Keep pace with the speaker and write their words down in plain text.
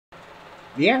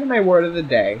The anime word of the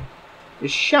day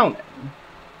is Shounen.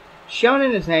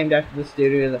 Shounen is named after the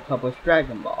studio that published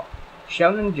Dragon Ball,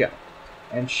 Shonen Jump,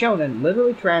 and Shounen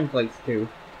literally translates to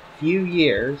few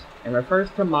years and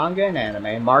refers to manga and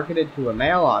anime marketed to a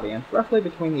male audience roughly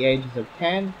between the ages of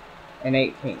 10 and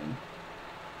 18.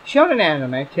 Shounen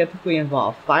anime typically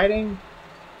involve fighting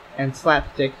and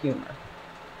slapstick humor.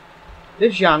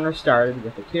 This genre started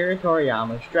with Akira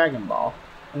Toriyama's Dragon Ball,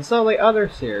 and slowly other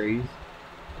series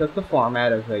took the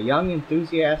format of a young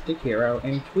enthusiastic hero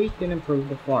and tweaked and improved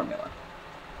the formula,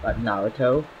 like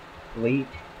Naruto, Bleach,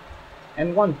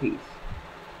 and One Piece.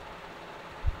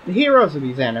 The heroes of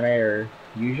these anime are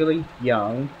usually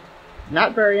young,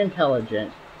 not very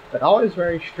intelligent, but always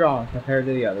very strong compared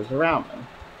to the others around them.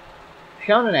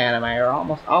 Shonen anime are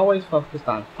almost always focused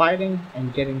on fighting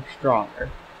and getting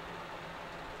stronger.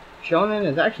 Shonen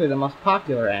is actually the most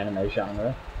popular anime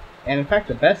genre, and in fact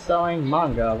the best-selling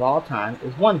manga of all time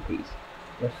is One Piece,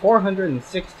 with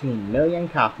 416 million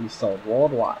copies sold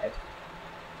worldwide,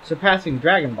 surpassing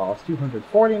Dragon Ball's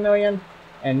 240 million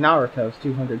and Naruto's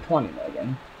 220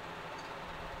 million.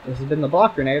 This has been the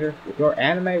Blocker-Nator with your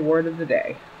anime word of the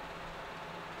day.